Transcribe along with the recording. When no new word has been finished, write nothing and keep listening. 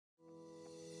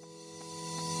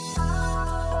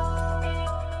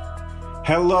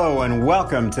Hello and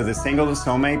welcome to the Single to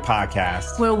Soulmate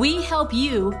podcast, where we help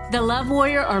you, the love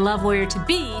warrior or love warrior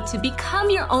to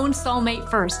become your own soulmate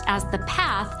first as the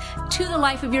path to the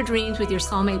life of your dreams with your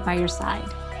soulmate by your side.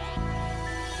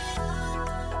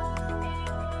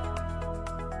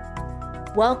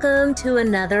 Welcome to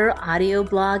another audio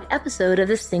blog episode of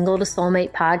the Single to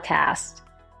Soulmate podcast.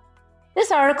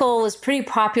 This article was pretty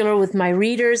popular with my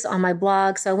readers on my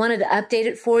blog, so I wanted to update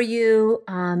it for you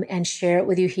and share it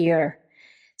with you here.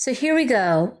 So here we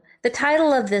go. The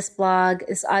title of this blog,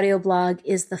 this audio blog,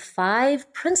 is The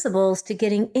 5 Principles to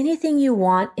Getting Anything You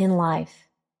Want in Life.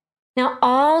 Now,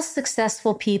 all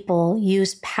successful people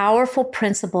use powerful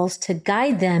principles to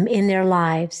guide them in their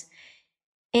lives.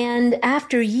 And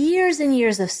after years and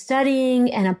years of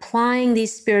studying and applying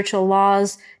these spiritual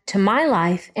laws to my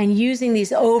life and using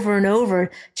these over and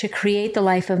over to create the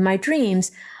life of my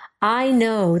dreams, I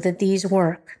know that these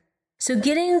work. So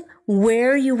getting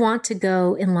where you want to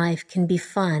go in life can be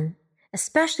fun,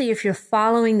 especially if you're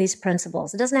following these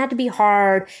principles. It doesn't have to be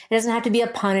hard. It doesn't have to be a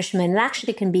punishment. It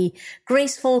actually can be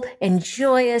graceful and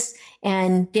joyous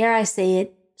and, dare I say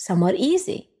it, somewhat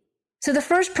easy. So the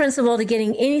first principle to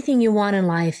getting anything you want in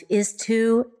life is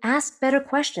to ask better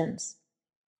questions.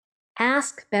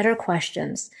 Ask better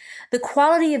questions. The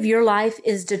quality of your life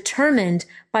is determined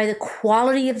by the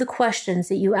quality of the questions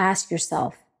that you ask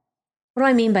yourself. What do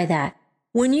I mean by that?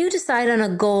 When you decide on a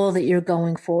goal that you're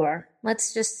going for,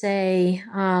 let's just say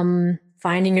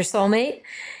finding your soulmate,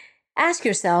 ask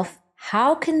yourself,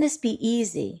 how can this be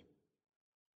easy?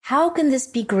 How can this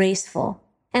be graceful?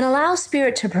 And allow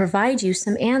Spirit to provide you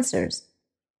some answers.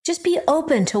 Just be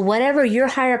open to whatever your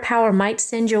higher power might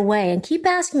send your way and keep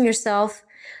asking yourself,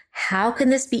 how can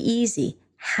this be easy?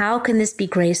 How can this be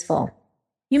graceful?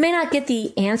 You may not get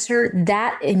the answer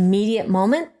that immediate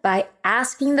moment. By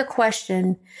asking the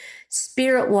question,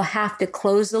 Spirit will have to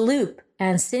close the loop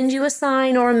and send you a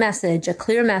sign or a message, a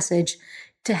clear message,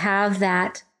 to have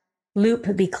that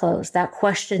loop be closed, that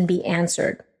question be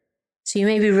answered. So you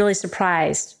may be really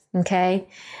surprised, okay,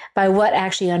 by what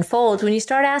actually unfolds when you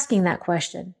start asking that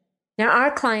question. Now,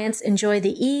 our clients enjoy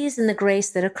the ease and the grace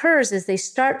that occurs as they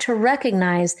start to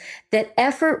recognize that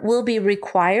effort will be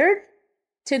required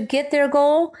to get their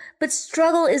goal, but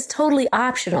struggle is totally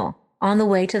optional on the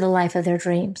way to the life of their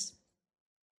dreams.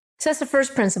 So that's the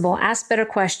first principle, ask better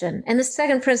question. And the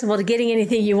second principle to getting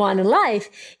anything you want in life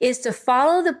is to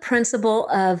follow the principle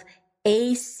of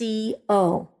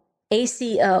ACO,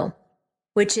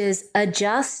 which is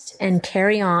adjust and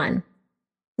carry on.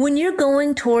 When you're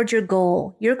going toward your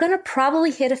goal, you're going to probably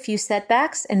hit a few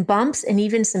setbacks and bumps and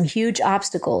even some huge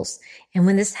obstacles. And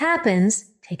when this happens,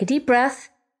 take a deep breath,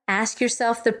 ask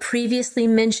yourself the previously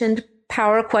mentioned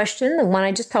power question, the one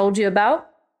I just told you about,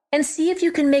 and see if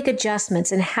you can make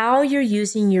adjustments in how you're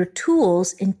using your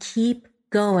tools and keep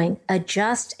going.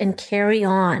 Adjust and carry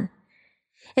on.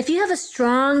 If you have a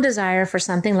strong desire for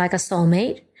something like a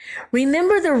soulmate,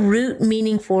 remember the root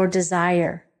meaning for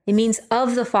desire. It means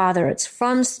of the Father. It's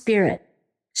from Spirit.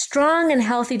 Strong and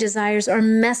healthy desires are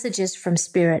messages from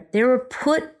Spirit. They were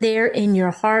put there in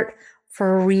your heart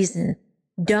for a reason.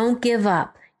 Don't give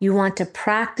up. You want to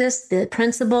practice the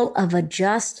principle of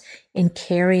adjust and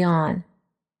carry on.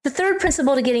 The third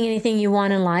principle to getting anything you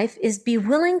want in life is be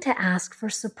willing to ask for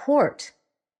support.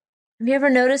 Have you ever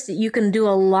noticed that you can do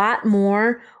a lot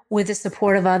more with the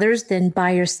support of others than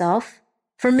by yourself?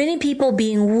 For many people,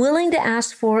 being willing to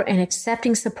ask for and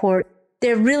accepting support,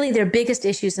 they're really their biggest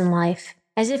issues in life.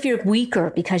 As if you're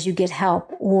weaker because you get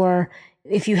help, or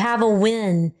if you have a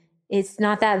win, it's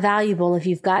not that valuable if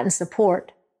you've gotten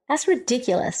support. That's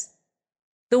ridiculous.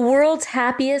 The world's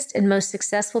happiest and most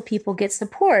successful people get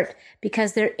support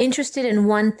because they're interested in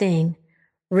one thing,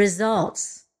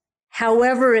 results.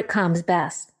 However it comes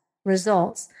best,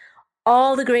 results.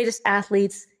 All the greatest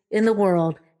athletes in the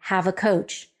world have a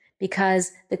coach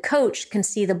because the coach can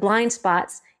see the blind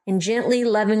spots and gently,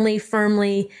 lovingly,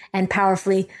 firmly, and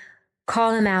powerfully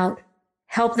call them out,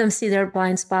 help them see their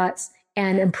blind spots,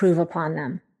 and improve upon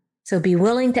them. So be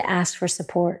willing to ask for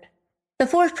support. The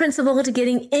fourth principle to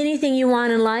getting anything you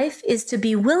want in life is to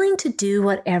be willing to do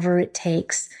whatever it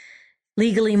takes,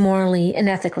 legally, morally, and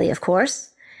ethically, of course.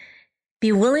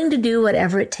 Be willing to do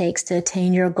whatever it takes to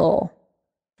attain your goal.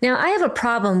 Now, I have a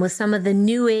problem with some of the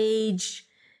New Age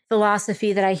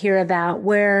philosophy that I hear about,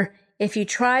 where if you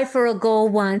try for a goal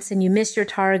once and you miss your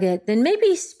target, then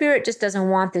maybe Spirit just doesn't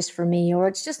want this for me, or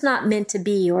it's just not meant to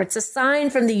be, or it's a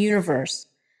sign from the universe.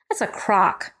 That's a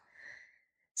crock.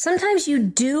 Sometimes you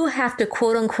do have to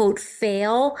quote unquote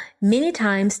fail many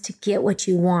times to get what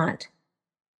you want.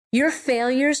 Your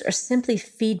failures are simply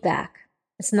feedback.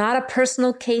 It's not a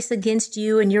personal case against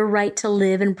you and your right to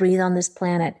live and breathe on this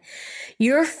planet.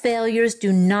 Your failures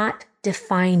do not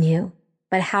define you,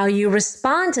 but how you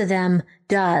respond to them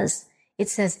does. It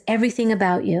says everything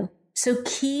about you. So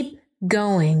keep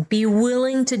going. Be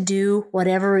willing to do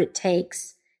whatever it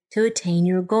takes to attain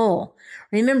your goal.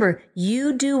 Remember,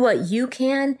 you do what you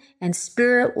can and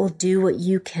Spirit will do what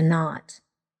you cannot.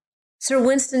 Sir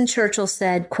Winston Churchill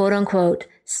said, quote unquote,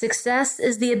 "Success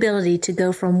is the ability to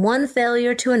go from one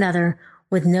failure to another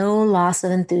with no loss of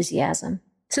enthusiasm."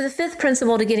 So the fifth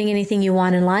principle to getting anything you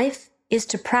want in life is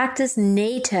to practice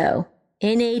NATO,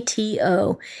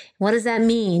 N-A-T-O. What does that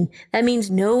mean? That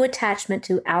means no attachment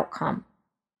to outcome.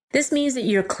 This means that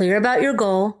you're clear about your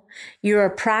goal. You are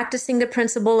practicing the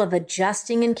principle of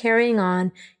adjusting and carrying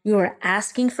on. You are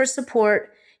asking for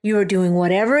support. You are doing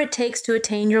whatever it takes to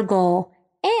attain your goal.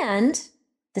 And at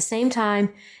the same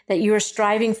time that you are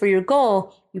striving for your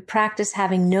goal, you practice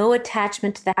having no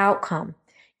attachment to the outcome.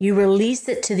 You release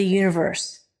it to the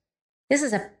universe. This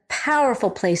is a powerful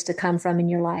place to come from in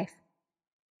your life.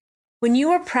 When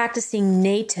you are practicing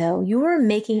NATO, you are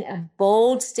making a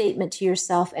bold statement to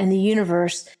yourself and the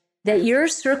universe that your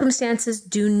circumstances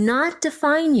do not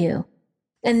define you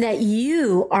and that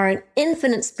you are an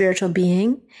infinite spiritual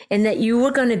being and that you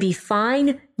are going to be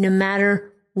fine no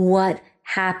matter what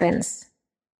happens.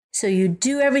 So you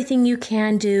do everything you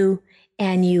can do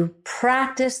and you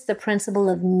practice the principle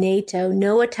of NATO,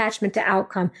 no attachment to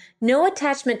outcome, no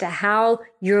attachment to how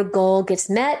your goal gets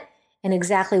met and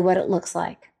exactly what it looks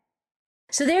like.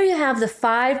 So there you have the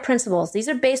 5 principles. These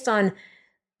are based on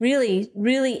really,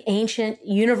 really ancient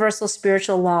universal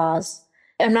spiritual laws.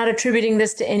 I'm not attributing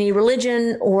this to any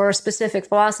religion or specific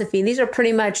philosophy. These are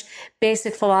pretty much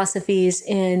basic philosophies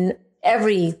in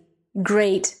every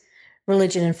great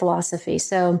religion and philosophy.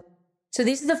 So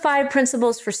these are the 5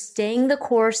 principles for staying the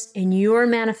course in your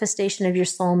manifestation of your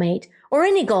soulmate or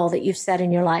any goal that you've set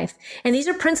in your life. And these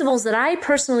are principles that I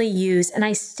personally use and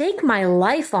I stake my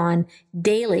life on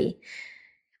daily.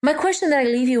 My question that I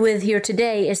leave you with here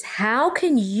today is, how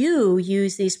can you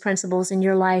use these principles in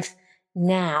your life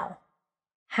now?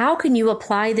 How can you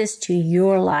apply this to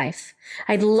your life?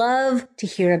 I'd love to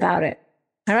hear about it.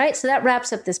 All right, so that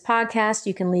wraps up this podcast.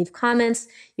 You can leave comments.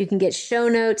 You can get show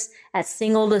notes at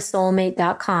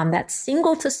singletosoulmate.com. That's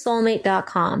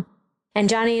singletosoulmate.com. And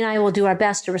Johnny and I will do our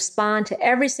best to respond to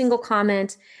every single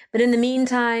comment. But in the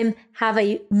meantime, have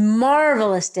a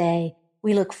marvelous day.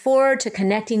 We look forward to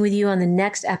connecting with you on the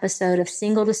next episode of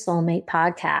Single to Soulmate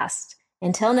podcast.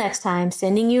 Until next time,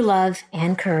 sending you love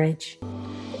and courage.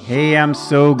 Hey, I'm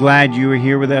so glad you were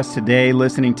here with us today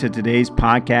listening to today's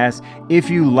podcast. If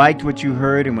you liked what you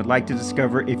heard and would like to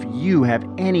discover if you have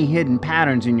any hidden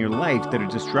patterns in your life that are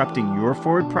disrupting your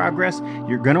forward progress,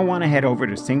 you're going to want to head over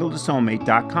to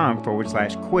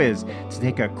singletosoulmate.com/quiz to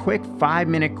take a quick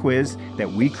 5-minute quiz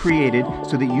that we created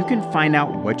so that you can find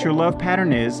out what your love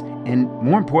pattern is and,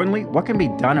 more importantly, what can be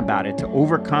done about it to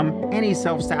overcome any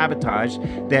self-sabotage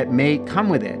that may come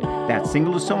with it. That's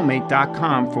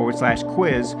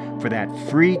singletosoulmate.com/quiz for that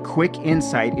free, quick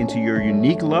insight into your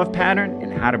unique love pattern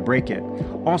and how to break it.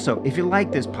 Also, if you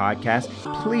like this podcast,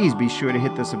 please be sure to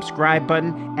hit the subscribe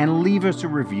button and leave us a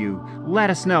review.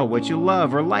 Let us know what you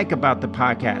love or like about the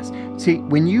podcast. See,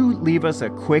 when you leave us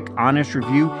a quick, honest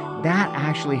review, that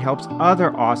actually helps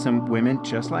other awesome women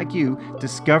just like you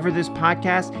discover this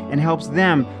podcast and helps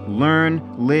them learn,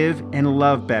 live, and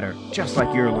love better, just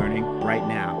like you're learning right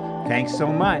now. Thanks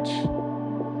so much.